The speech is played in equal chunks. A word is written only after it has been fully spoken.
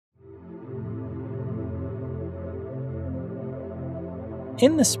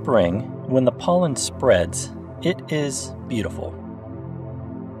In the spring, when the pollen spreads, it is beautiful.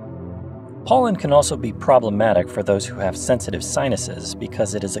 Pollen can also be problematic for those who have sensitive sinuses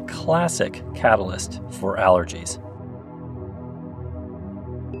because it is a classic catalyst for allergies.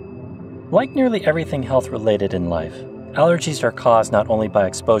 Like nearly everything health-related in life, allergies are caused not only by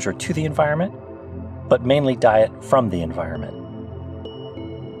exposure to the environment, but mainly diet from the environment.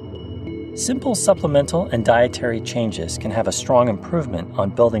 Simple supplemental and dietary changes can have a strong improvement on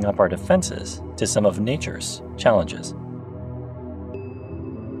building up our defenses to some of nature's challenges.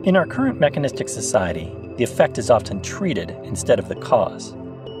 In our current mechanistic society, the effect is often treated instead of the cause.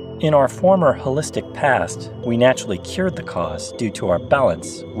 In our former holistic past, we naturally cured the cause due to our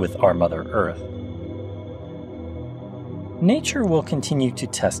balance with our Mother Earth. Nature will continue to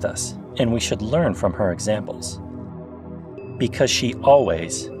test us, and we should learn from her examples. Because she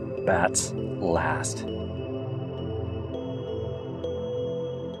always bats last.